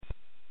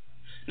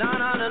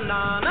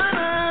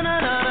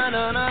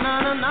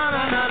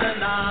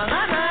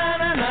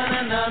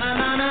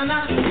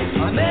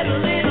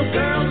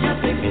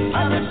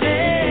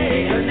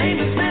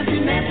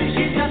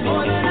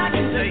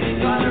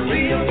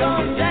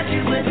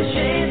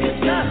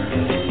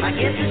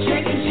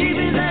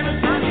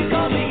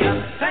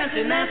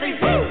Nancy,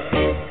 woo!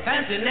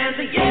 Fancy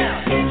Nancy,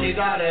 yeah, she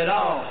got it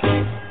all.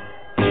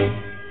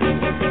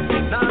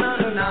 Na na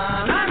na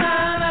na na na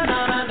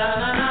na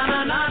na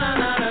na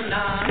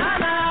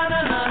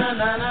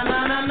na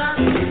na na.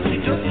 She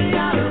took me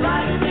out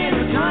riding in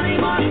her Johnny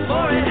Mark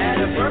Ford. It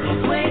had a purple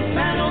suede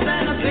sandals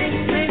and a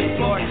pink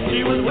floor.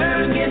 She was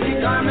wearing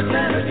skimpy garments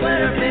and her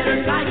sweater fit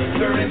her tight.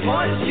 Her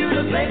imported shoe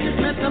to Baker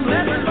Smith, some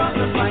leopard off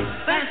the fight.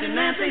 Fancy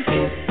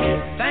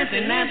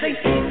Nancy,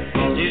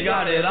 she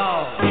got it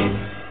all.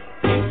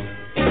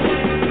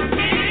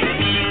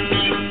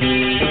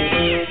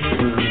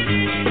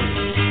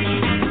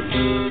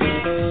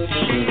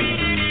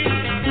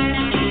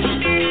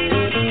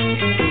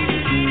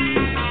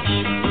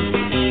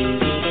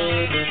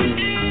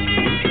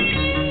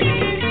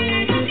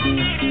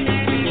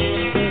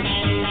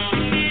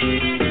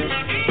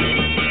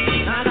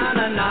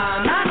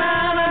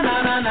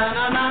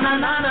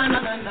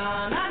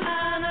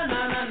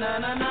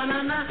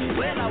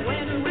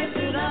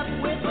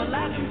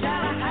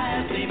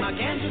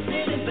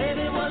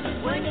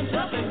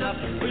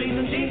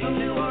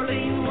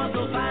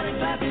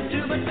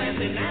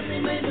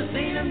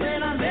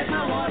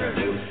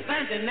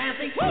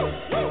 Nancy, woo,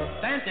 woo,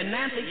 Fancy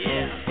Nancy,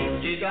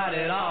 yeah, she got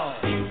it all.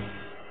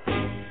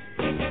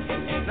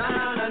 Na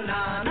na na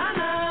na na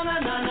na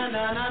na na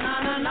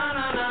na na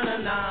na na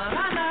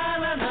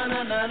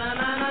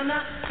na.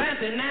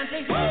 Fancy Nancy,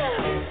 woo,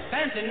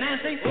 Fancy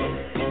Nancy,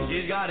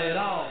 she's got it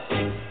all.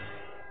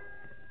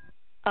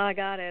 I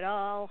got it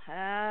all.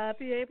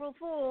 Happy April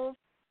Fool's.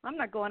 I'm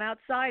not going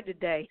outside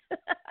today.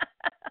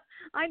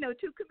 I know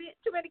too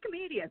many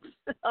comedians.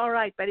 All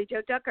right, Betty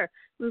Jo Tucker,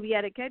 Movie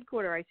Attic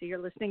Headquarters. I see you're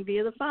listening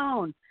via the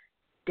phone.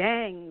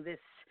 Dang,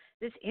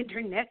 this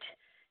internet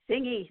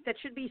thingy that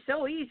should be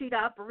so easy to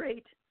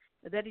operate.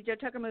 The Betty Jo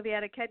Tucker Movie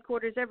Attic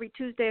Headquarters every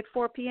Tuesday at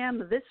 4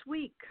 p.m. This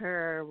week,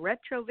 her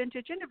retro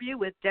vintage interview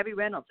with Debbie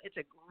Reynolds. It's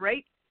a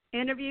great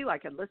interview. I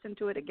could listen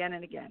to it again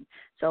and again.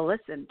 So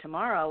listen,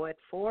 tomorrow at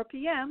 4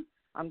 p.m.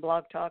 on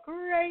Blog Talk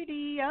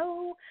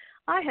Radio.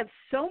 I have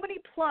so many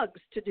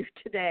plugs to do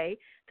today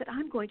that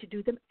I'm going to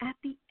do them at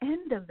the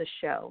end of the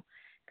show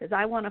because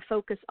I want to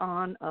focus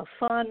on a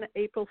fun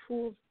April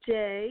Fool's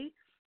Day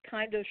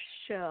kind of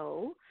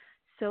show.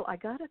 So I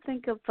got to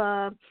think of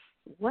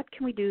what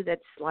can we do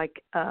that's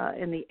like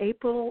in the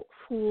April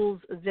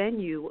Fool's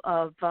venue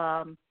of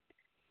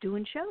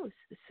doing shows.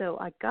 So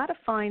I got to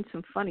find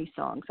some funny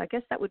songs. I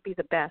guess that would be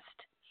the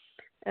best.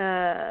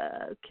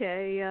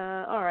 Okay.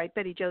 All right,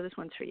 Betty Jo, this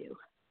one's for you.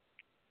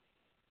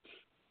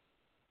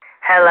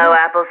 Hello,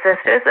 Apple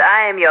Sisters.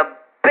 I am your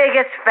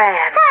biggest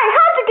fan. Hey,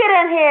 how'd you get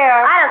in here?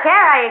 I don't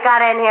care how you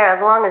got in here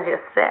as long as you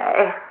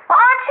say. Well,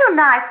 aren't you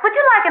nice? Would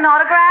you like an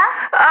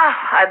autograph? Oh,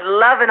 I'd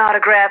love an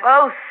autograph.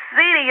 Oh,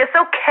 Ceedie, you're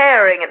so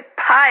caring and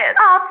pious.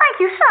 Oh, thank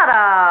you. Shut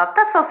up.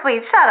 That's so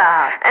sweet. Shut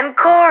up. And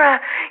Cora,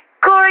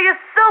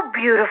 you're so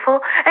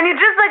beautiful, and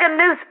you're just like a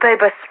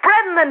newspaper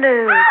spreading the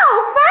news. Oh,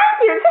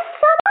 thank you. Just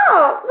shut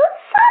up. Just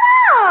shut up.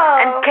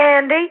 And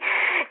Candy,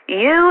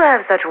 you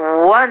have such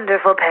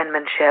wonderful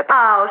penmanship.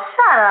 Oh,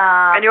 shut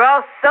up. And you're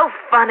all so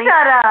funny.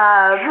 Shut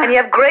up. And you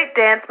have great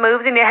dance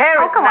moves, and your hair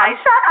is come nice.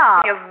 on, shut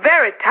up. And you're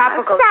very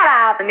topical. Shut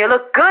up. And you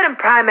look good in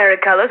primary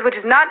colors, which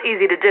is not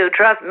easy to do,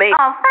 trust me.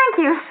 Oh, thank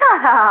you.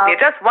 Shut up.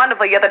 You're just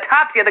wonderful. You're the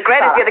tops. You're the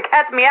greatest. You're the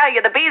cat's meow.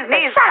 You're the bee's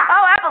knees. Shut up.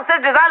 Oh, Apple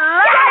Sisters, I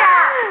love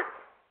you.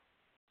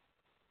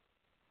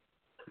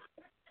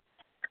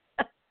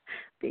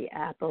 The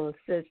Apple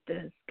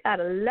Sisters.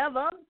 Gotta love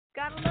them.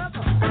 Gotta love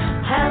them.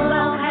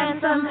 Hello,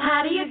 handsome,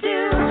 how do you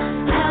do?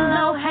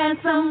 Hello,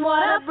 handsome,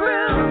 what a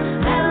brew.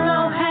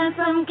 Hello,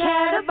 handsome,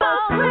 care to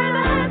boast. We're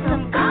the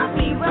Handsome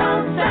Coffee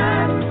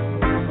Roaster.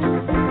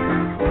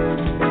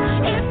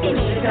 If you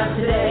need a cup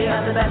today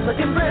of the best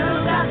looking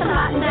brew, got some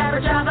hot and dapper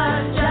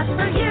Java just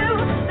for you.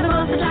 The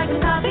most attractive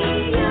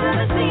coffee you've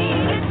ever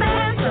seen. It's the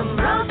Handsome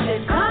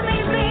Roasted Coffee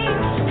Bean.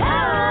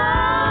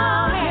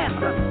 Hello,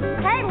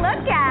 handsome. Hey,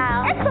 look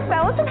out. It's the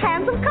fellas from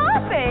Handsome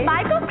Coffee.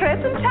 Michael,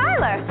 Chris, and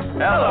Tyler.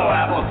 Hello,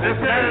 Apple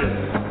Sisters.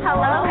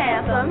 Hello,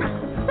 handsome.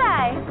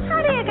 Say,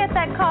 how do you get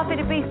that coffee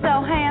to be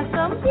so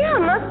handsome? Yeah,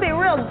 it must be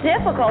real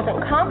difficult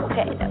and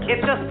complicated.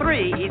 It's just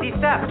 3 easy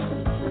steps.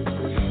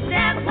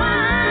 Step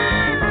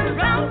 1,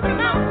 roast,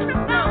 jump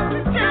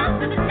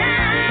to the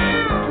sound.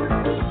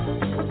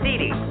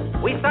 Ceedie,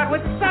 we start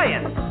with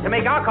science to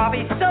make our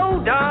coffee so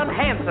darn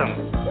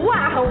handsome.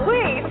 Wow,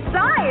 wait,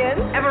 science?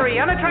 Every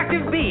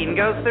unattractive bean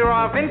goes through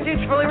our vintage,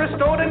 fully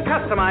restored and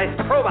customized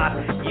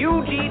Probot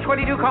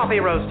UG22 coffee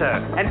roaster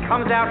and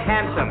comes out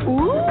handsome.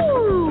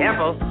 Ooh.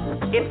 Careful,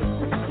 it's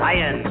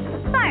science.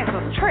 Science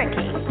was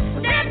tricky.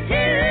 Step 2,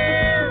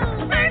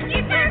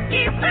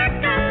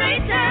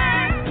 percolator.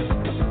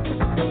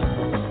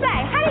 Say,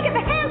 how do you get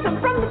the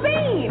handsome from the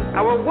bean? A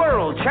our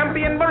world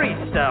champion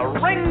barista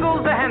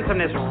wrangles the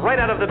handsomeness right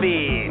out of the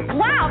bean.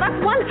 Wow, that's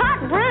one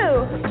hot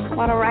brew.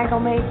 Want to wrangle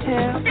me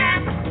too?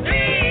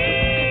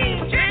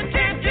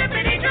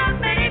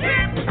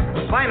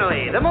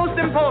 Finally, the most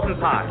important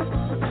part.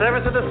 Serve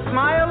us with a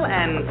smile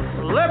and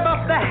slurp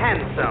up the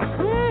handsome.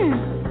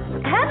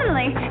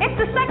 Heavenly. It's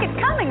the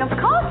second coming of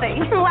coffee.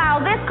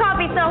 Wow, this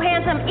coffee's so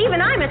handsome,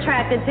 even I'm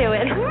attracted to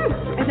it.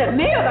 Is it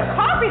me or the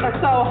coffee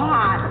that's so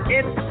hot?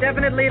 It's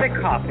definitely the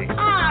coffee.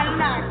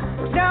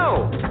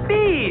 No,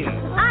 beans.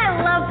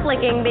 I love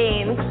flicking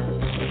beans.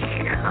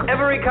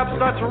 Every cup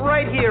starts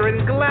right here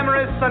in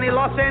glamorous, sunny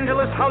Los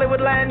Angeles,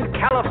 Hollywoodland,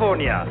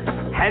 California.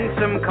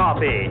 Handsome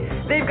Coffee.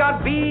 They've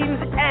got beans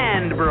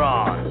and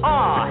brawn.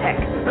 Aw, heck,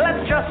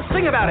 let's just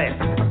sing about it.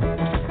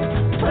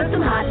 Put some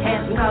hot,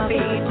 handsome coffee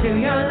to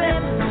your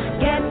lips.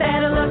 Get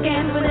better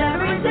looking with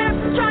every sip.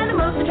 Try the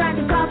most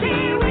attractive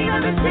coffee we've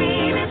ever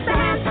seen. It's the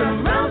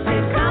handsome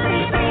roasted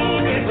coffee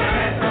bean. It's the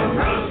handsome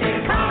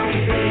roasted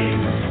coffee bean.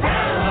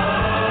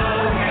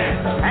 Hello,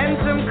 handsome.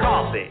 Handsome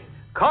Coffee.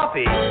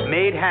 Coffee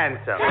made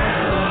handsome.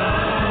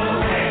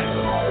 Hello, handsome.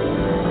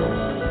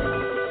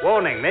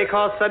 Warning, may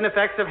cause sudden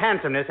effects of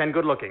handsomeness and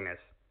good-lookingness.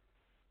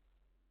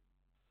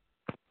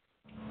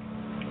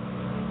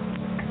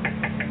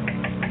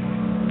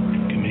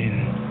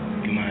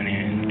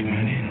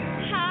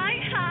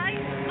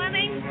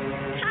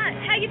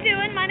 How you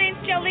doing? My name's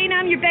Jolene.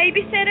 I'm your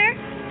babysitter.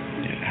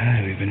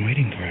 Hi, we've been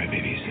waiting for our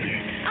babysitter.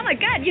 Oh, my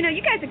God. You know,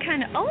 you guys are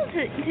kind of old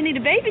to need a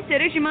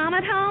babysitter. Is your mom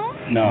at home?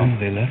 No,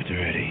 they left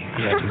already.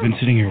 We've been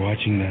sitting here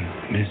watching the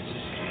Miss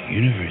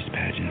Universe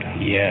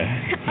pageant. Yeah.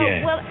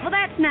 Oh, well,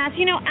 that's nice.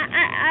 You know,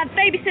 I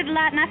babysit a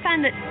lot, and I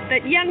find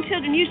that young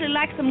children usually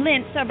like some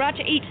lint, so I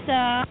brought you each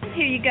some.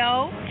 Here you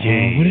go.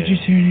 What did you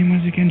say your name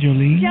was again,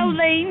 Jolene?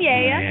 Jolene,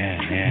 yeah.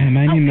 Yeah.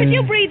 My name could is...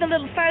 you breathe a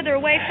little further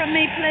away from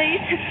me,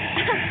 please?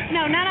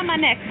 No, not on my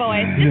neck,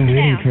 boys. We've been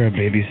Sit waiting down. for a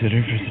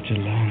babysitter for such a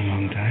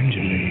long time,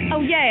 Jolene.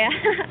 Oh, yeah.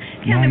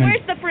 Tell me, Mom,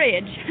 where's the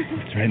fridge?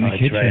 It's right in the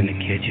kitchen. It's right in the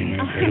kitchen.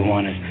 I don't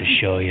want us to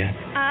show you.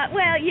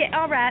 Well, yeah,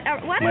 all right.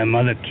 My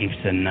mother keeps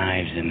the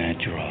knives in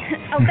that drawer.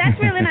 Oh, that's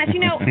really nice.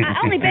 You know,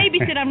 I only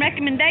babysit on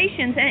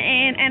recommendations,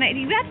 and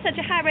you got such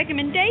a high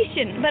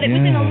recommendation, but it was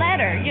in a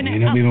letter, you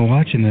know. We've been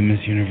watching the Miss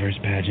Universe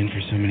pageant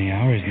for so many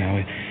hours now.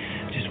 We're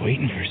just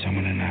waiting for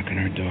someone to knock on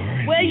our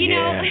door. Well, you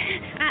know,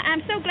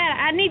 I'm so glad.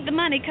 I need the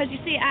money because, you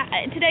see,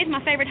 today's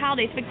my favorite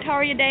holiday. It's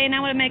Victoria Day, and I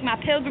want to make my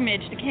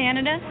pilgrimage to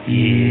Canada.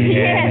 Yeah.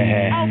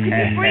 Yes. Oh, could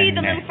you breathe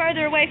a little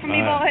further away from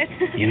me, boys?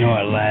 You know,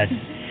 our last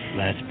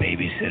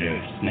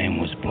babysitter's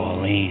name was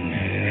Pauline.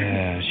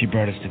 Yeah, she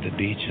brought us to the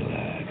beach a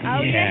lot.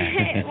 Oh,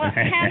 yeah. Well,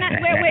 Hannah,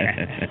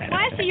 wait.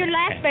 Why is she your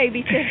last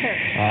babysitter?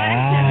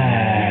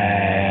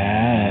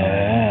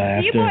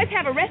 Do you boys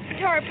have a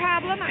respiratory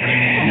problem?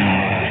 No,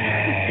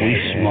 we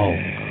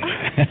smoke.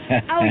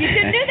 Oh, you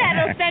shouldn't do that.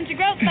 It'll stunt your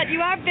growth, but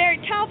you are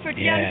very tall for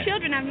young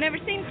children. I've never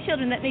seen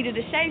children that needed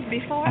a shave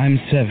before. I'm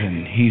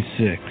 7. He's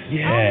 6.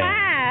 Yeah. Oh,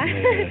 my.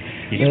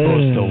 You're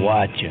supposed to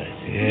watch us.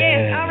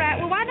 Yes, all right.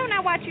 Well, why don't I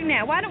watch you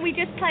now? Why don't we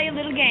just play a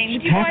little game?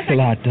 She talks a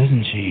lot,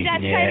 doesn't she? Play a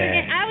little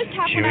game. I always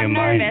talk when I'm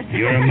nervous.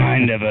 You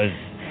remind us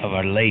of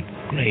our late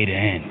great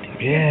aunt.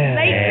 Yeah.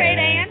 Late great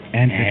aunt?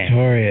 Aunt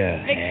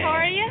Victoria.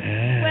 Victoria?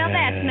 Well,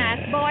 that's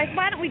nice, boys.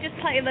 Why don't we just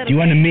play a little Do you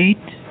want to game?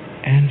 meet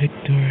Aunt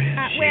Victoria?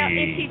 Well,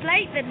 if she's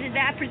late, then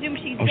I presume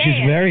she's dead.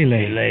 She's very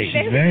late.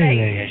 She's very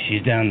late. Yeah,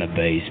 she's down in the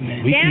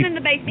basement. In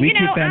the basement. We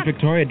keep Aunt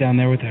Victoria down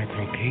there with our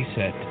croquet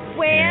set.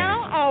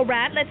 Well, all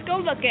right, let's go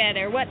look at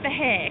her. What the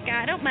heck?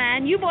 I don't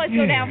mind. You boys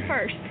go down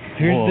first.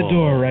 Here's the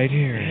door right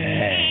here.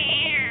 Yeah.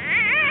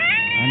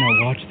 I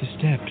know, watch the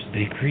steps.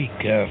 They creak.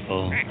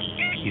 Careful.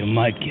 You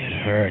might get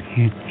hurt.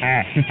 It's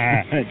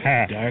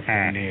dark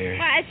in here.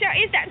 Why, sure,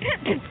 is that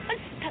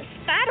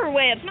spider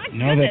webs? My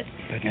goodness.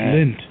 That's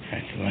lint.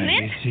 That's lint.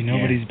 You see,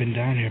 nobody's been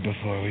down here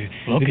before. We've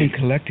been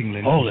collecting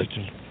lint. Hold it.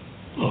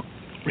 Look,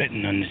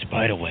 written on the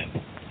spider web.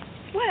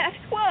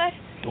 What?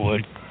 The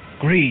word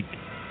greed.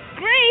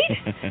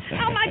 Greed?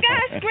 Oh, my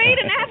gosh, greed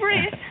and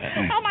avarice.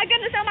 Oh, my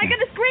goodness,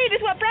 greed is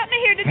what brought me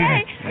here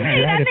today.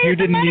 Greed, I need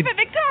the money for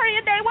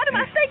Victoria Day. What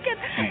am I thinking?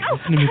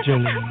 Listen to me,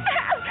 Jolene.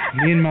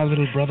 Me and my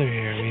little brother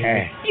here,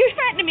 You're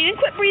frightening me, and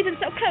quit breathing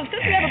so close.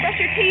 Don't you ever brush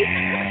your teeth?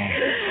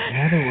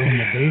 Now that we're in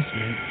the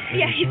basement,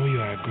 let me show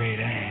you our great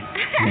aunt.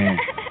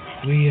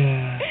 We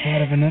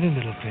thought of another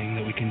little thing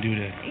that we can do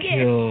to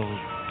kill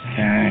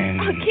time.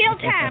 Oh, kill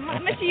time.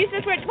 Mr. Use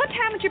this word. What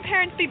time would your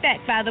parents be back,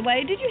 by the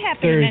way? Did you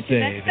happen to mention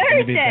that?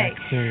 Thursday. Be back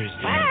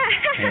Thursday.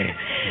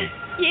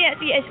 Yes.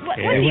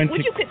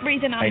 Would you quit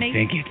breathing on me? I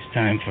think it's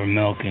time for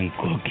milk and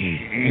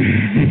cookies.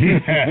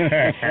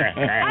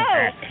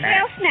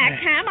 Well, snack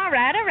time. All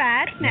right.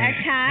 Snack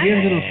time. We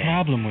had a little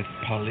problem with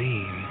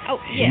Pauline. Oh,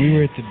 yes. When we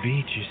were at the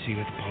beach, you see,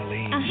 with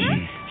Pauline.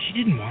 She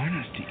didn't want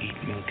us to eat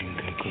milk and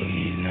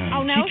cookies. No.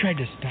 Oh, no? She tried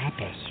to stop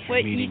us from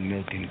eating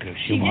milk and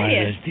cookies. She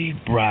wanted us to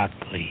eat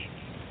broccoli.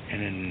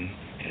 And then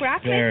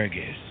broccoli?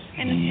 asparagus.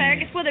 and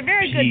asparagus. Well, they're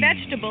very good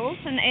vegetables,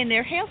 and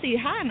they're healthy,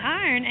 high in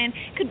iron. And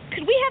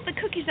could we have the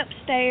cookies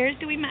upstairs?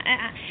 Do we?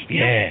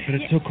 Yeah. But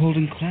it's so cold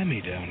and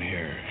clammy down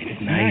here.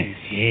 It's nice.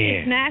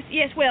 Yeah. It's nice.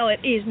 Yes, well,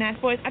 it is nice,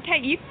 boys. I tell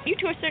you, you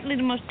two are certainly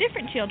the most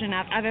different children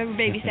I've ever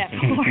babysat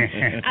before.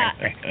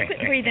 Quit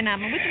breathing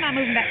on me. Would you mind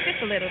moving back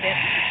just a little bit?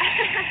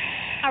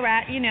 All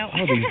right, you know.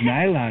 Oh, these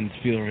nylons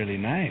feel really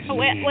nice. Oh,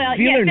 well,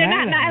 yes, they're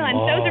not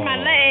nylons. Those are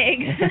my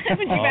legs.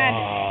 Would you mind?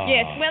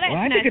 Yes, well, that's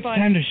I nice, think it's boys.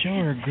 time to show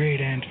her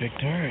Great Aunt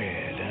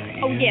Victoria, don't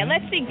you? Oh, yeah,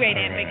 let's see Great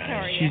Aunt All right.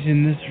 Victoria. She's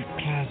in this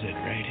closet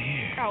right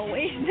here. Oh,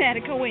 isn't that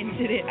a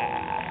coincidence?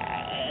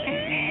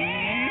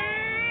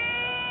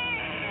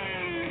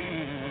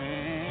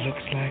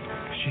 Looks like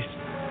she's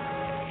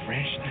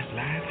fresh and as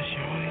live as she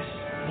always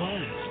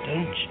was,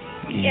 don't she?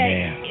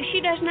 Yeah. She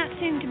does not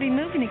seem to be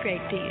moving a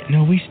great deal.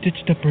 No, we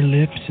stitched up her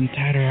lips and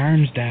tied her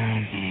arms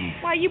down.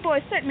 Why, you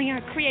boys certainly are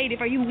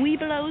creative. Are you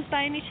weebelows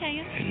by any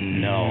chance?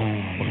 No.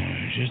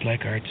 Just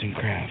like arts and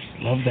crafts.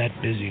 Love that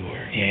busy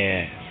work.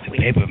 Yeah. The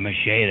paper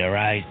mache their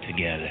eyes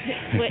together.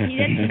 Well, that's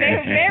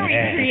very, very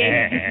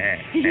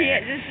creative.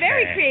 Yes, it's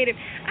very creative.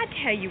 I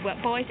tell you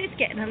what, boys, it's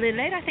getting a little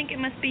late. I think it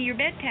must be your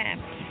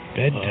bedtime.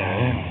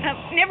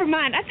 Bedtime? Never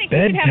mind. I think we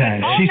should have Bedtime.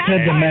 an all-night She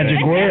said the party.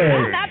 magic Let's have an word.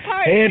 all-night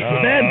party. It's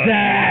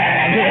bedtime.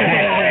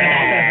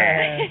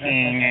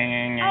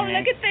 Oh,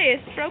 look at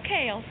this.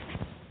 Brocale.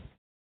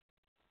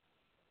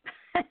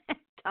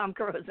 Tom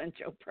Carosa and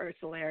Joe Purse,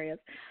 hilarious.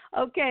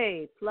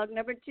 Okay, plug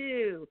number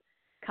 2.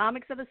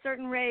 Comics of a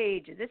Certain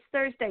Rage. This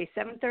Thursday,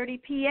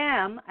 7:30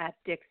 p.m. at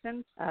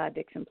Dixon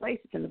Place.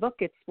 It's in the book.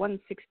 It's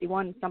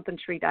 161 something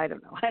street. I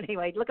don't know.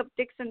 Anyway, look up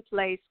Dixon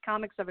Place,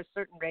 Comics of a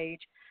Certain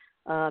Rage.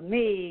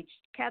 Me,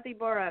 Kathy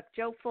Borak,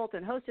 Joe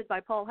Fulton, hosted by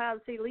Paul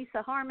Halsey.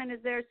 Lisa Harmon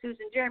is there,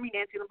 Susan Jeremy,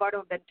 Nancy Lombardo,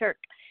 and Ben Turk.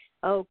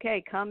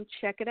 Okay, come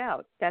check it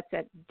out. That's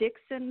at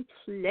Dixon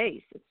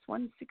Place. It's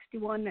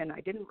 161, and I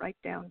didn't write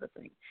down the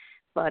thing.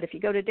 But if you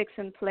go to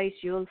Dixon Place,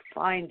 you'll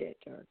find it.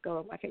 Or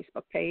go to my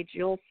Facebook page,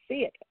 you'll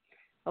see it.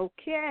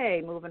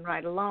 Okay, moving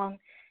right along.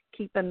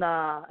 And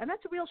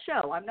that's a real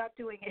show. I'm not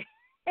doing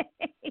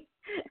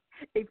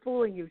a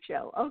fooling you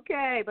show.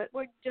 Okay, but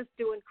we're just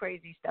doing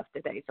crazy stuff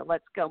today, so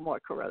let's go more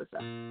Carosa.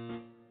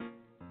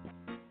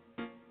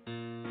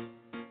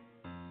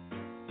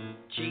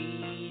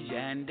 Cheese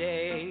and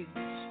eggs,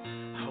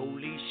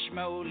 holy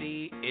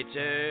schmoly, it's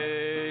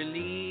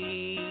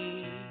early.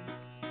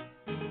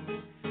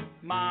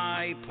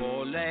 My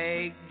poor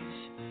legs,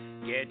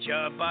 get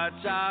your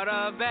butts out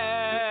of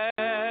bed.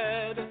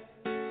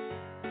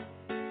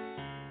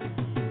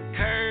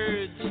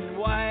 Curds and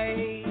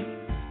whey,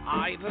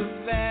 I've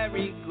a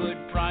very good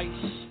price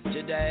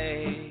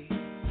today.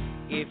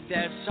 If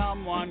there's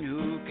someone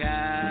who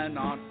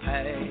cannot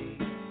pay,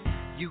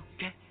 you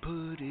can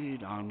put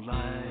it on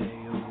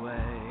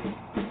layaway.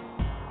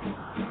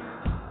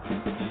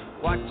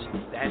 What's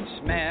that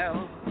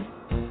smell?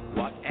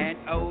 What an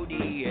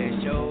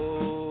odious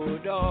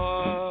odor.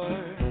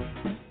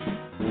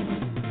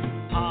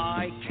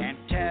 I can't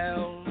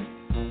tell.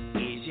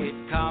 Is it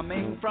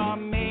coming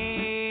from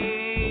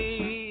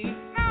me?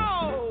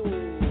 No!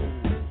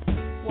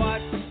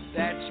 What's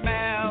that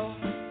smell?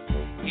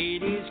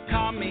 It is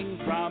coming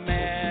from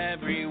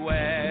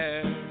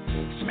everywhere.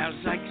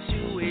 Smells like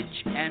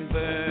sewage and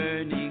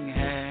burning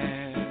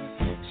hair.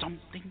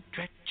 Something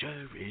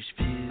treacherous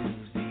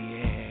fills the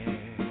air.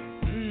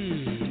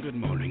 Good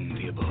morning,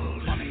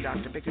 Theobald. Morning,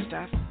 Dr.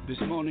 Bickerstaff.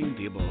 This morning,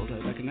 Theobald,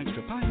 I'd like an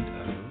extra pint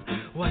of...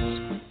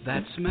 What's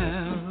that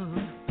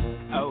smell?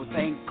 Oh,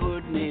 thank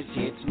goodness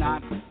it's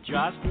not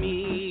just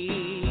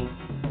me.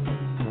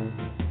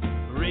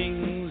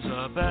 Rings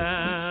a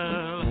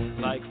bell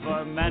like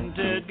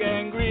fermented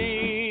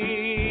gangrene.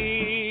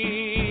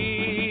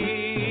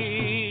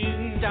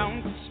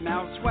 Don't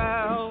smell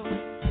swell.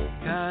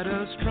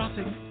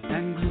 Catastrophic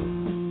and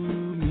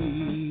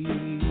gloomy.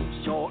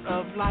 Sort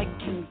of like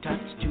King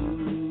Tut's to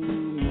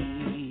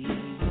me.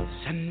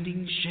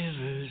 Sending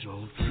shivers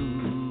all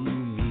through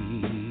me.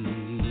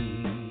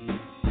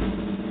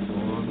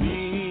 For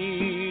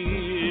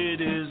me,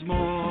 it is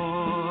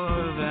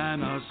more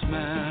than a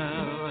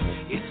smell.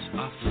 It's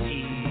a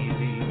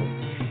feeling.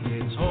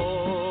 Its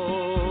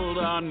hold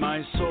on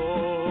my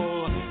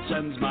soul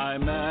sends my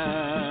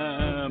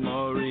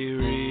memory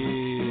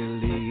reeling.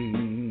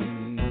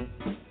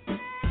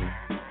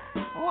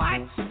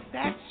 What's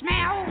that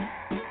smell?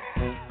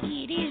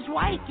 It is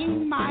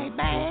waking my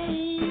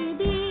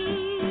baby.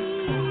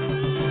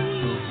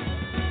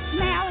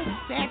 Smell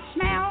that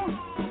smell,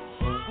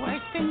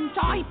 worse than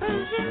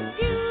diapers and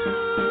puke.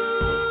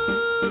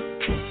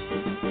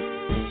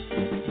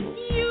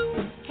 You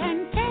can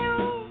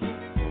tell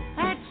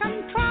that some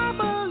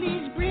trouble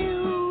is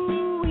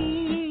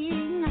brewing.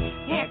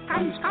 Here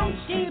comes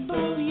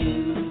Constable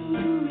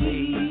Ewing.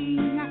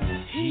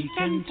 He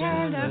can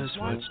tell us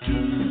what's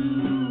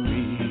doing.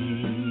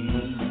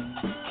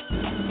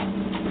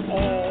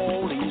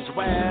 All is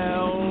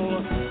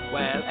well,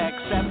 well,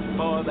 except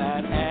for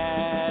that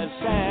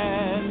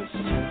essence.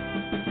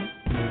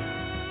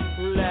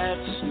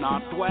 Let's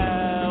not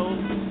dwell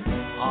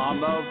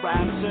on the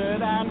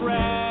rancid and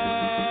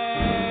red.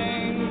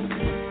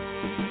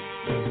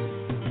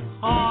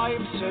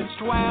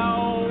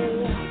 swell.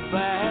 There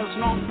has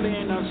not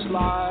been a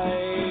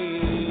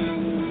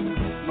slaying,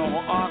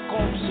 nor are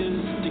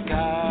corpses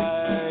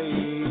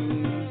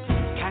decaying.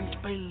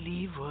 Can't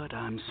believe what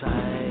I'm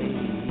saying.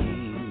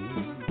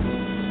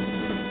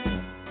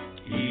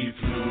 He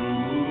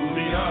flew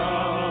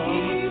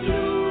beyond,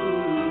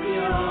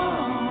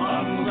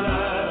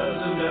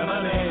 unpleasant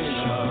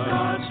emanation,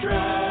 God's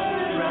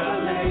dread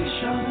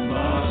revelation,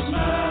 the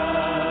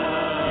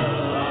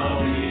smell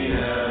of the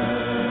air.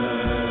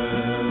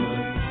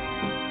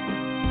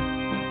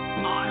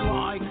 I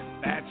like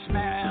that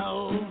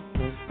smell,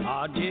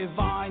 a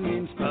divine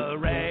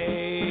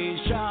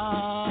inspiration.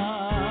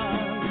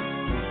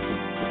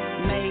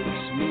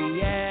 Makes me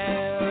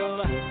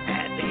yell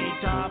at the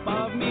top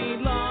of me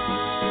lungs.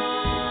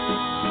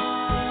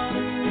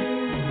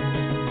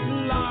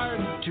 Lard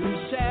to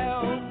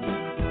sell,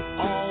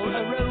 all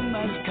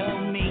aromas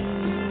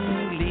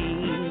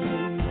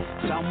commingling,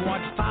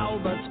 somewhat foul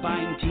but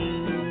spine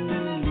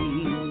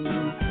tingling,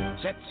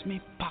 sets me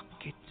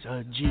pockets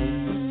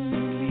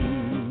a-jingling.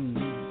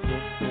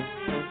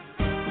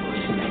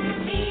 Bushes like a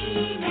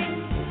seaman,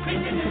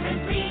 prisoners and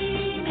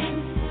freemen,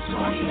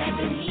 stormy like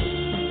a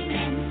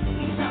heathen,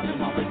 he's nothing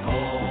more but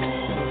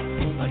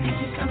cold. But this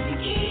is something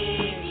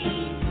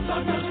easy,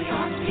 Lord knows we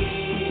aren't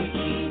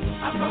sticky,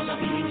 our clothes are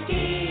feeling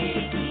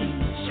sticky.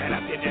 Shut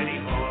up, you dirty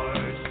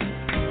horse.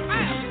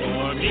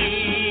 For me,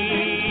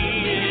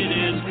 it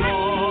is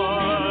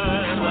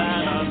more than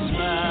a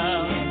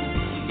smell,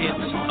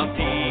 it's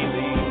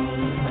appealing.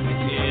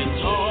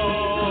 It's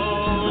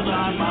hold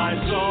on my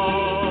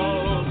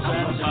soul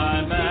since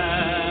my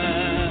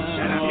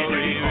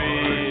memory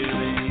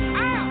reeling.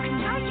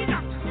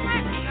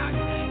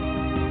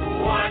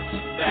 What's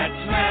that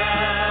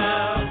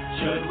smell?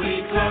 Should we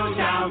close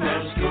down the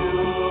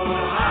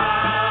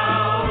schoolhouse?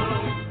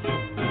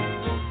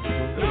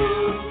 Who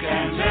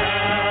can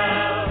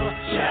tell?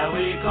 Shall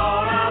we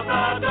call out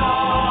the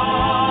dogs?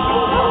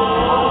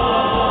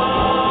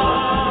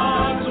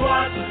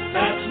 What's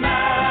that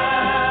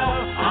smell?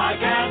 I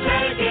can't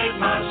take it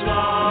much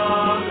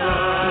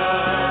longer.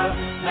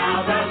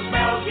 Now the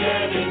smell's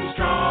getting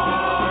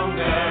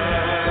stronger.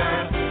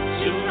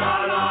 Soon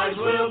our lives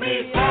will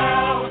be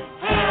hell,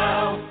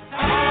 hell,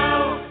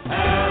 hell,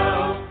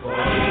 hell.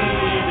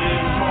 It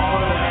is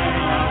more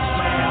than a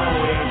smell,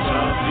 it's a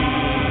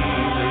feeling.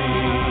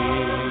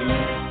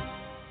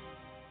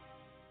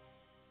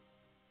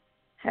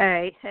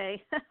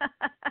 Hey.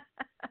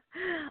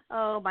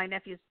 Oh, my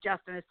nephew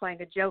Justin is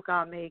playing a joke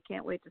on me.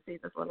 Can't wait to see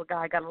this little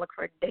guy. Got to look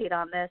for a date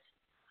on this.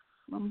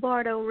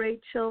 Lombardo,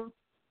 Rachel,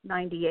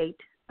 98.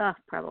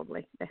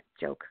 Probably.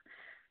 Joke.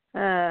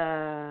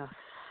 I'm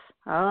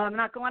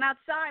not going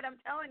outside, I'm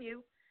telling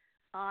you.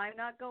 I'm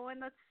not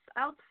going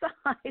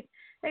outside.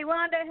 Hey,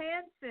 Rhonda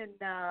Hansen,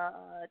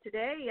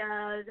 today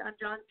on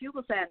John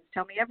Fugelsang.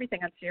 Tell Me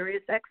Everything on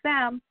Sirius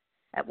XM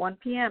at 1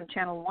 p.m.,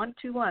 channel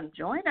 121.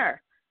 Join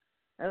her.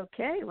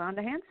 Okay,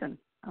 Rhonda Hansen.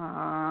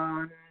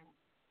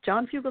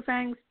 John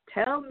Fugelsang's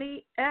Tell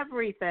Me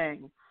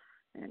Everything.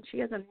 And she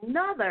has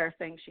another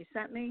thing she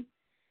sent me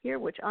here,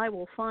 which I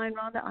will find,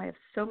 Rhonda. I have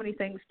so many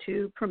things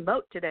to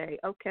promote today.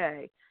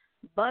 Okay.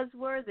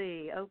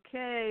 Buzzworthy.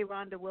 Okay,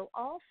 Rhonda will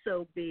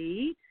also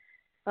be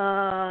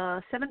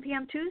 7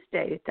 p.m.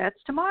 Tuesday.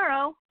 That's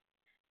tomorrow.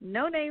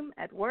 No Name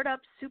at Word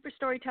Up Super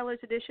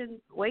Storytellers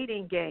Edition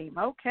Waiting Game.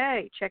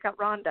 Okay, check out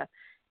Rhonda.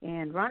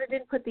 And Rhonda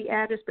didn't put the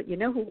address, but you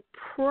know who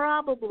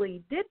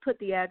probably did put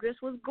the address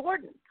was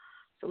Gordon.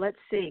 So let's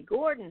see.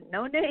 Gordon,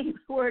 No Name,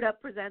 Word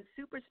Up presents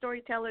Super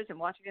Storytellers in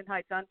Washington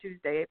Heights on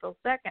Tuesday, April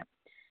 2nd.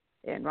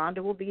 And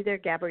Rhonda will be there,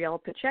 Gabrielle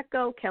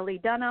Pacheco, Kelly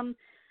Dunham,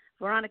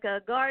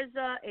 Veronica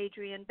Garza,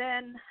 Adrian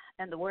Ben,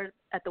 and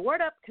at the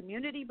Word Up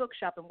Community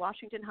Bookshop in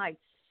Washington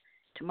Heights.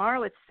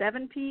 Tomorrow at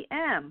 7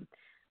 p.m.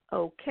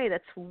 Okay,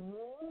 that's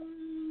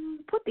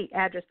put the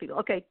address, people.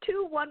 Okay,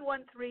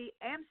 2113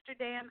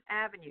 Amsterdam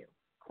Avenue,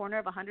 corner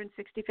of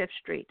 165th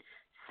Street,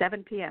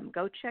 7 p.m.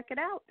 Go check it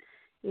out.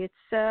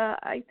 It's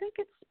I think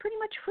it's pretty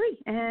much free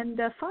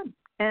and fun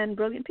and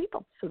brilliant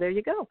people. So there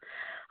you go.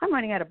 I'm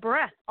running out of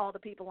breath, all the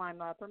people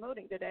I'm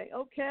promoting today.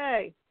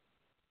 Okay.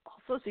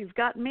 Also, so you've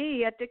got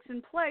me at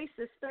Dixon Place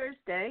this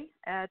Thursday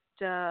at,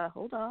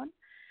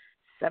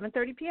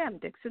 7:30 p.m.,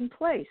 Dixon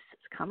Place.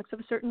 It's Comics of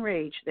a Certain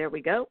Rage. There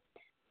we go.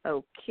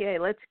 Okay,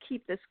 let's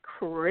keep this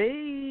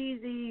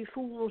crazy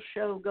fool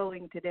show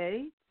going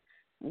today.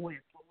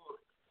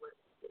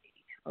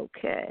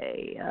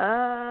 Okay.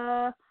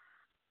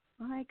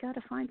 I got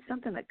to find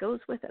something that goes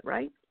with it,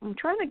 right? I'm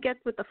trying to get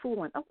with the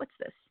fooling. Oh, what's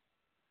this?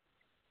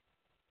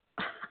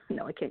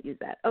 No, I can't use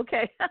that.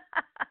 Okay.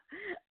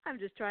 I'm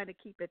just trying to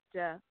keep it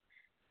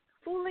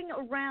fooling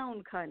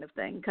around kind of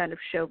thing, kind of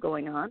show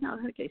going on.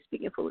 Okay,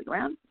 speaking of fooling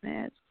around,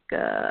 it's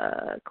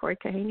Corey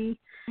Kahaney.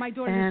 My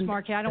daughter's a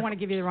smart kid. I don't want to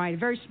give you the wrong.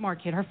 Very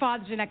smart kid. Her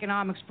father's an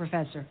economics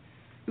professor.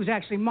 He was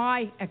actually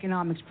my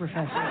economics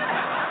professor.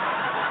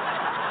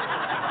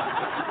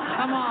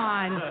 Come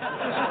on.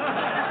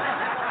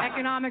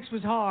 Economics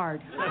was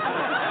hard.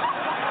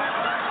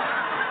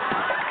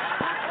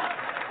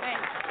 Hey.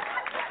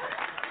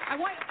 1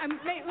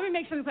 Let me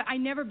make something clear. I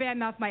never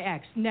badmouth my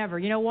ex. Never.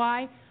 You know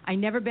why? I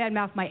never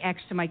badmouth my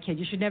ex to my kid.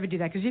 You should never do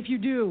that, because if you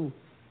do,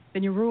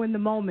 then you ruin the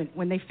moment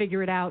when they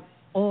figure it out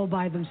all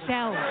by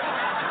themselves.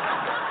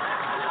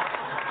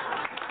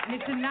 And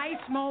it's a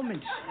nice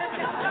moment.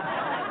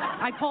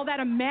 I call that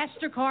a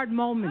MasterCard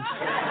moment.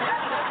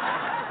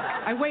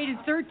 I waited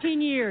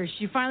 13 years.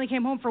 She finally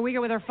came home for a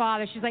weekend with her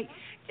father. She's like,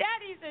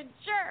 Daddy's a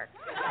jerk.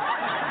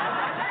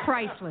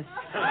 Priceless.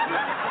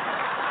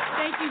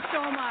 Thank you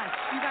so much.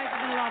 You guys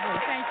have been lovely.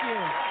 Thank you.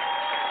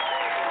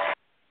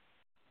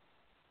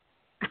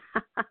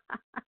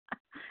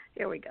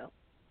 Here we go.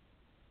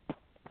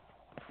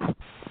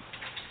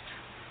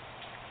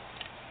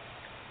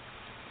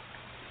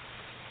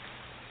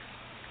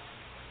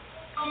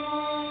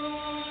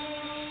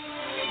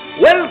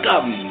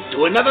 Welcome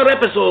to another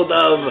episode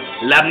of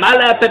La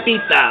Mala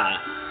Pepita.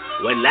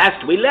 When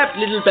last we left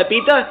little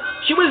Pepita,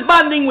 she was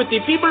bonding with the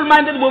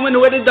feeble-minded woman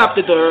who had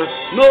adopted her,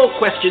 no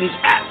questions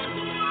asked.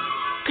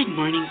 Good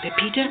morning,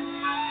 Pepita.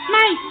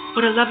 My,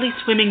 what a lovely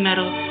swimming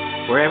medal.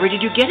 Wherever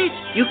did you get it?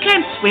 You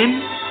can't swim.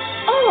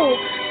 Oh,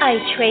 I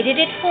traded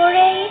it for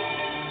a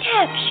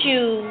tap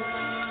shoe.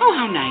 Oh,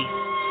 how nice.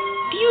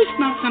 Do you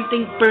smell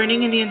something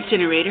burning in the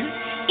incinerator?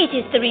 It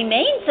is the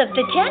remains of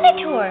the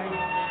janitor.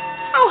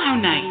 Oh, how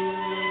nice.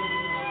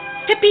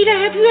 Pepita,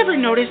 have you ever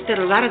noticed that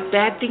a lot of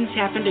bad things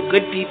happen to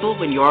good people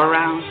when you're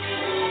around?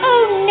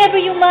 Oh, never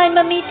you mind,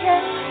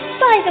 Mamita.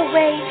 By the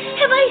way,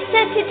 have I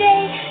said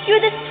today you're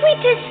the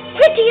sweetest,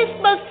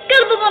 prettiest, most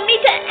gullible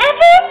Mamita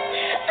ever?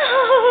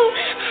 Oh,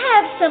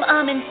 have some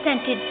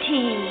almond-scented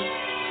tea.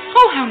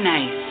 Oh, how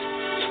nice.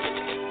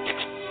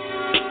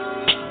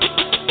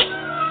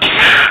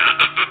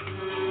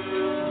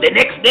 The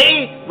next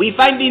day, we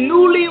find the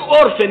newly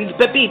orphaned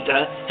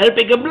Pepita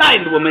helping a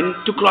blind woman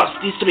to cross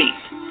the street.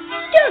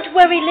 Don't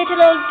worry,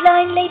 little old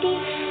blind lady.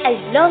 As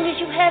long as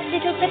you have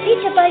little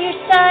Pepita by your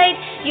side,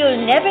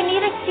 you'll never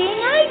need a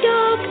seeing eye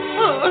dog.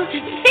 Oh,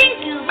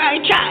 thank you, my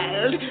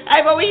child.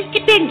 I've always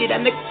depended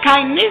on the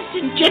kindness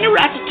and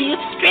generosity of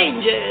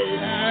strangers.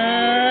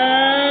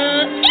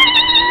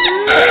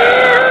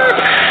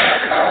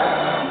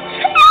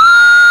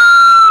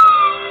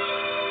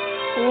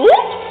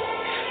 Whoops!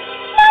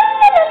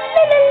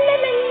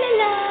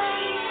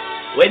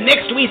 When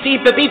next we see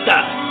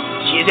Pepita,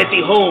 she is at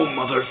the home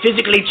of her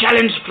physically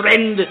challenged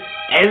friend,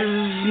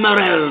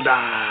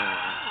 Esmeralda.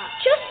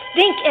 Just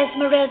think,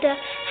 Esmeralda,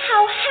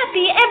 how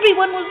happy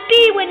everyone will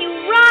be when you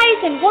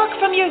rise and walk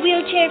from your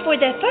wheelchair for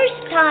the first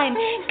time.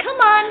 Come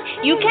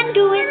on, you can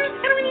do it.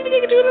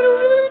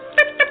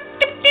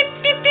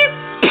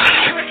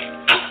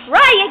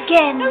 Try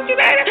again. You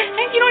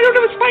know,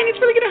 it's fine. It's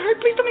really going to hurt.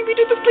 Please don't make me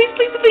do this. Please.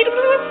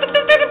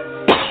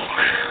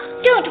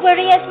 Don't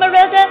worry,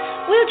 Esmeralda.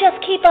 We'll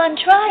just keep on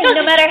trying,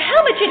 no matter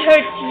how much it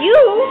hurts you.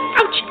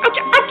 Ouch.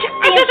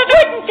 The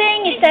important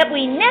thing is that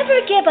we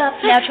never give up.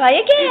 Now try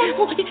again.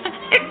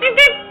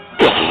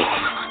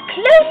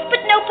 Close but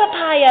no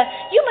papaya.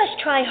 You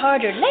must try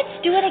harder. Let's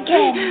do it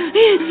again.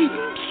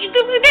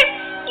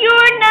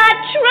 You're not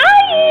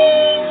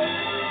trying.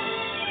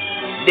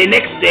 The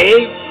next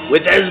day,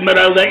 with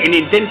Esmeralda in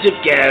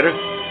intensive care,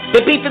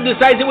 Pepita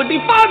decides it would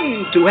be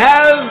fun to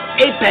have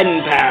a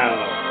pen pal.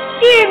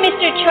 Dear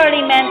Mr.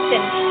 Charlie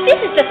Manson,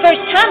 this is the first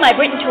time I've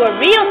written to a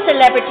real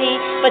celebrity,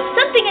 but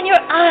something in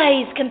your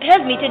eyes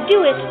compels me to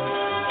do it.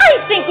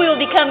 I think we will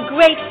become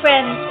great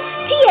friends.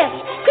 P.S.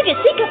 Could you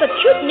think of a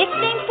cute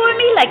nickname for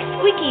me, like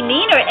Squeaky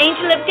Mean or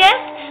Angel of Death?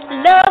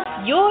 Love,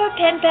 your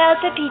pen pal,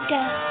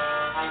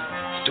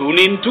 Pepita. Tune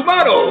in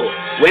tomorrow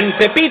when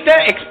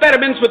Pepita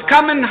experiments with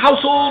common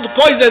household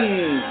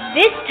poisons.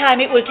 This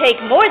time it will take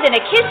more than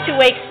a kiss to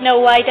wake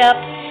Snow White up.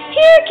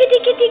 Here,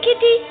 kitty, kitty,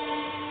 kitty.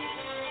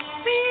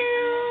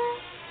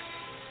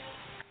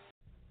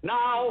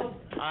 Now,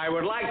 I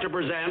would like to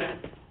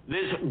present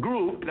this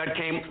group that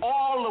came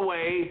all the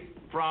way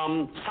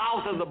from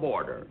south of the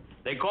border.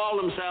 They call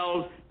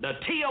themselves the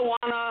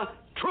Tijuana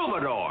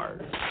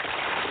Troubadours.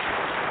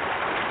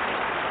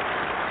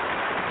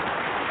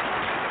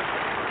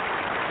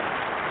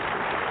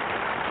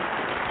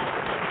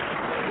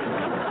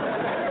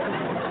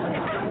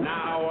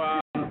 Now,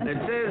 it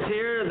says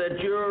here that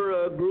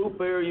you're a group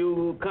here,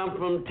 you come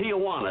from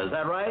Tijuana, is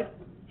that right?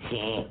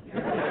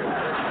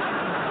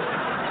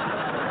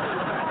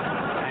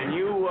 And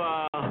you,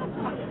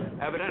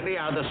 evidently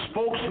are the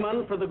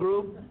spokesman for the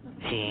group?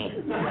 That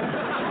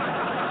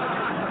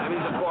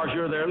means, of course,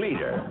 you're their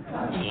leader.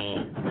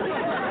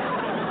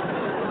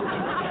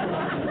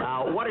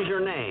 Now, what is your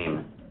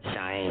name?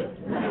 Sai.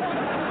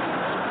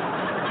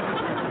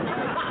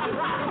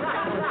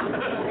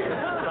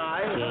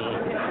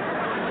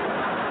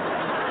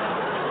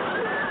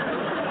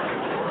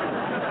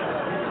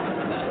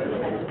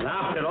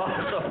 Now, it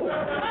also...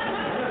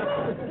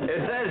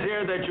 It says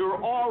here that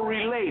you're all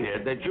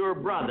related, that you're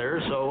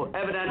brothers, so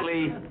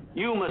evidently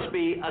you must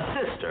be a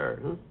sister.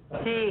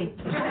 Sí.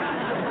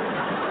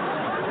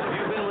 Have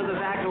you been with the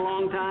act a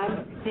long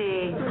time?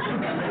 Sí.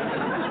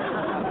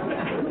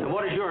 And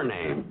what is your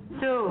name?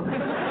 Sue.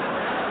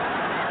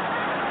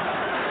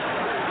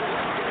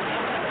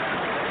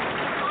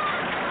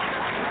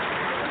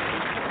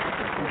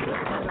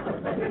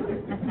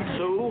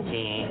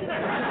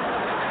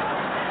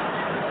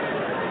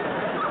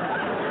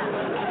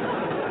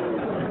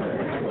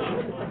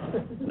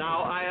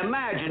 Now, I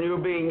imagine you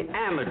being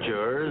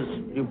amateurs,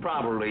 you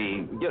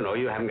probably,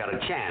 you haven't got a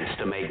chance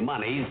to make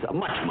much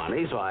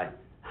money, so I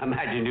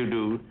imagine you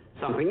do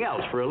something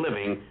else for a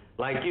living.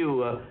 Like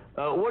you,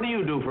 what do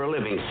you do for a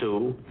living,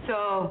 Sue?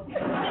 So?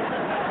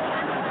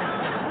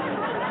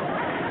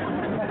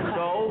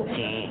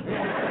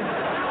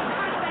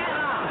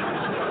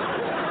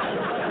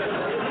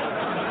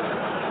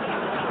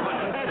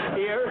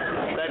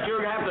 Here, that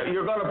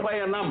you're going to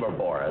play a number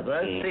for us,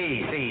 right?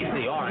 See.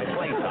 All right,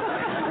 play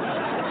something.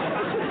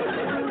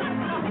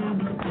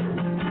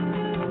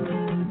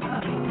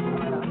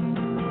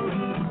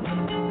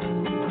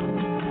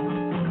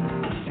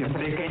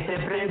 Siempre que te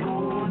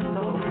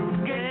pregunto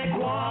que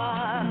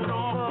cuándo,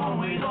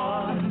 cómo y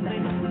dónde,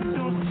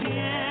 tú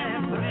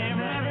siempre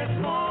me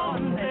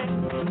respondes,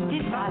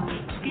 quizás.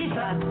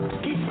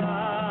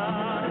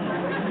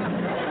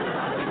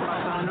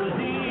 Pasan los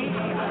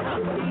días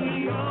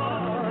y yo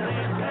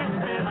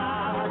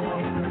desesperado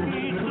y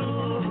tú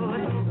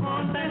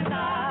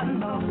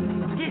contestando,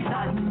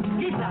 quizás.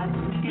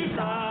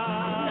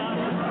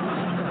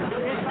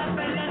 Estás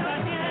perdiendo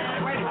el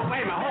tiempo. Wait a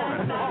minute,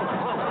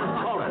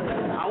 hold it.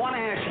 I want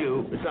to ask you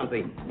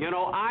something.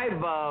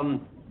 I've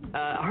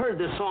heard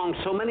this song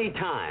so many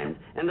times,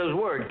 and those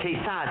words,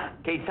 quizás.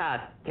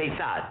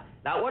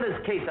 Now, what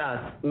does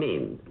quizás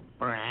mean?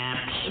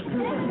 Perhaps.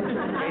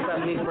 Quizás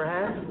means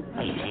perhaps?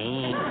 I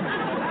think.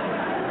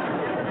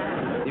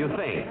 You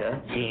think, huh?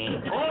 Sí.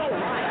 Oh,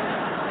 right.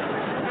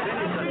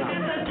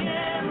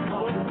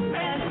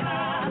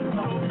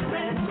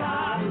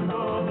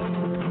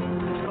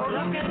 Por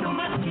lo que tú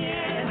más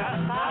quieras,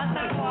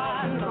 ¿hasta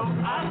cuándo?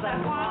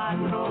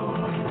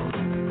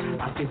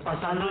 Así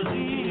pasan los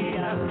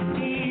días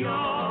y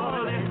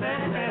yo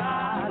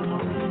desesperado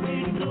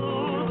y tú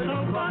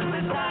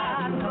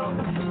contestando,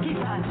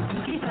 quizás.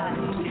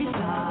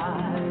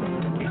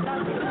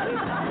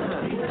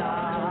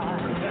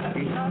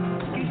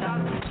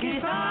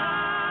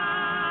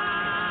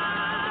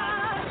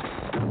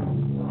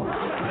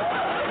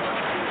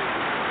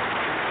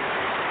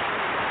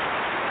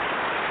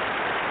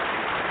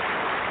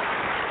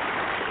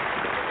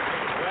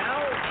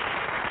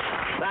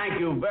 Thank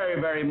you very,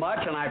 very much,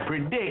 and I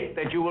predict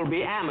that you will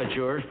be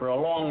amateurs for a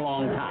long,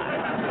 long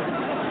time.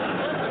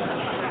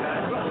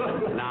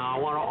 Now, I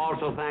want to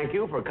also thank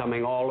you for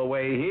coming all the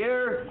way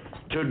here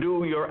to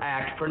do your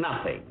act for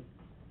nothing.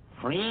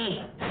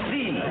 Free?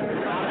 See.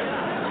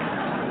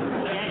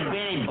 That's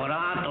very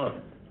barato.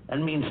 That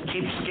means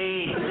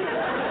cheapskate.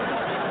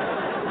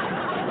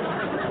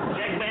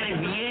 That's very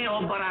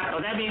viejo barato.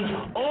 That means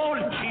old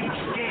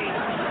cheapskate.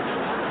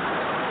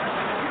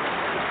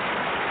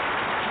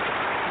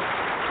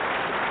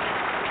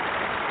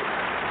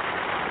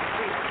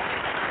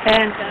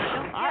 And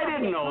I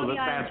didn't know that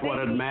that's what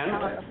it meant.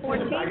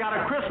 I got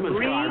a Christmas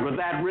card with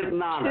that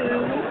written on it.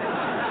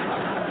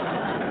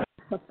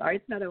 Sorry,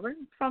 it's not over.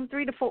 From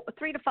 3 to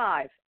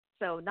 5.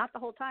 So not the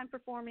whole time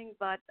performing,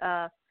 but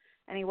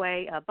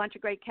anyway, a bunch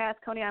of great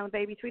cast. Coney Island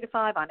Baby, 3 to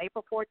 5 on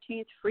April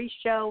 14th. Free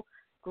show,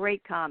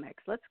 great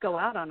comics. Let's go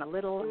out on a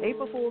little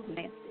April Fool's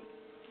Nancy.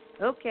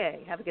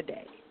 Okay, have a good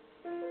day.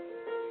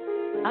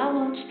 I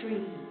once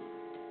dreamed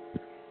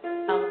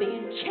of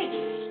being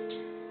chased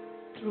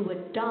through a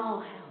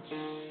dollhouse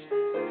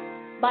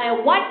by a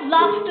white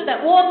lobster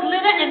that wore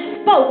glitter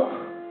and spoke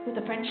with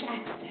a French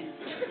accent.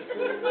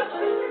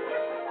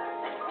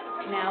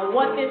 Now,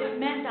 what this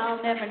meant,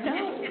 I'll never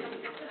know.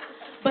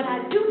 But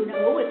I do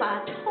know if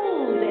I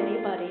told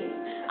anybody,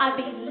 I'd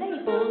be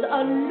labeled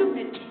a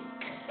lunatic.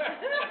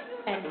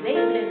 And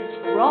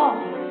labeling's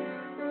wrong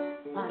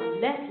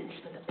unless it's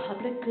for the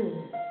public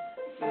good.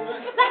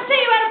 Let's say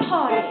you're at a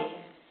party,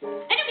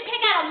 and you can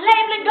take out a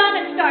labeling gun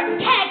and start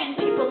tagging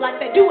people like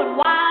they do in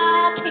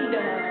Wild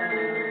Kingdom.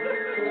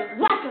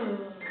 Whacker,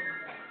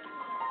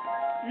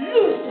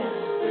 loser,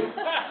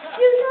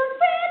 you're so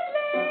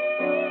friendly.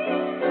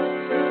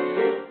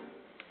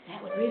 That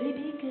would really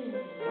be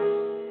good.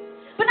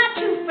 But not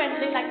too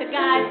friendly like the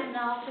guys in the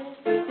office,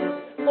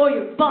 or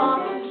your boss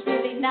who's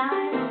really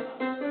nice.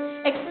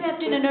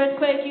 Except in an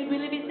earthquake, you'd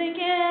really be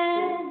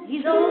thinking,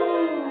 he's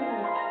old,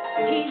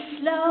 he's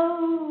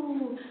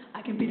slow,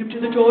 I can beat him to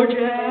the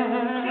Georgia.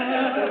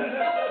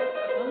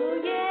 Oh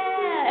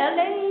yeah,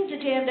 LA's a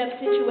jammed up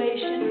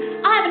situation.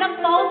 I have enough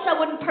faults I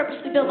wouldn't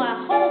purposely build my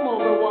home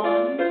over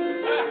one.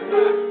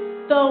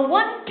 The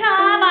one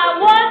time I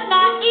was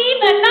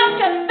naive enough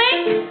to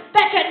think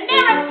that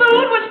generic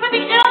food was for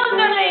the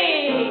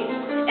elderly.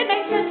 It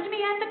made sense to me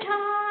at the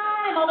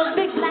time, all those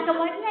big black and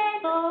white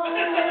labels.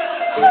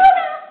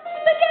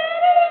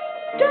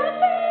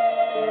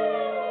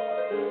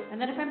 And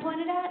then a friend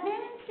pointed out,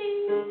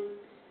 Nancy,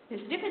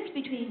 there's a difference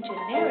between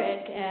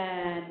generic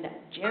and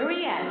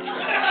geriatric.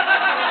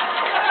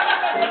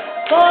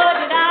 Boy,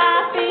 did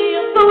I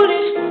feel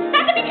foolish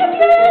not to be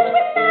confused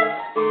with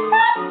that.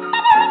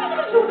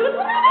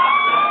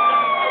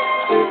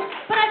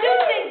 But I do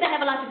think they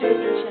have a lot to do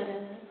with each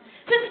other,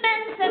 since men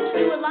tend to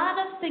do a lot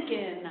of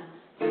thinking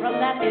from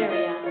that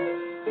area.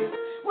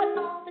 What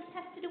all this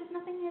has to do with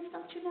nothing is,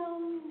 don't you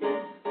know?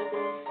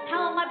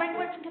 How my brain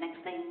works and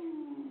connects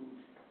things.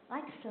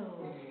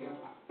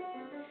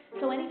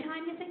 So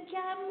anytime you think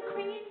I'm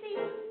crazy,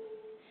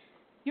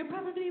 you're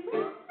probably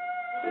right.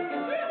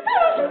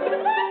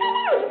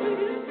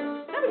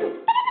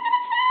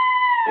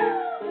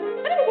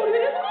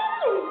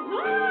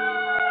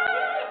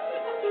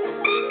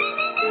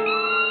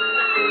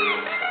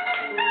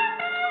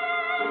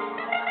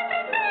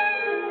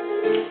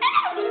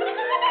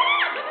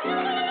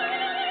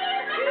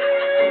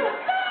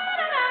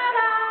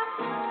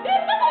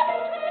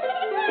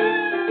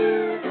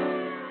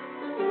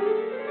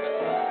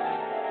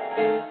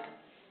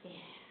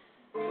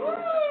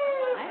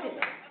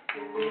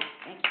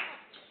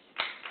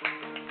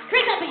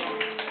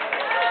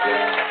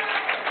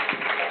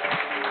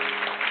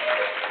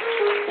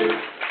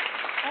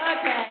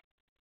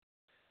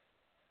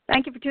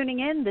 Thank you for tuning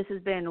in. This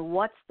has been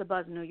What's the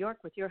Buzz New York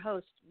with your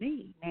host,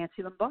 me,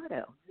 Nancy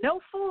Lombardo. No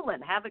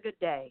fooling. Have a good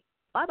day.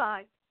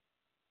 Bye-bye.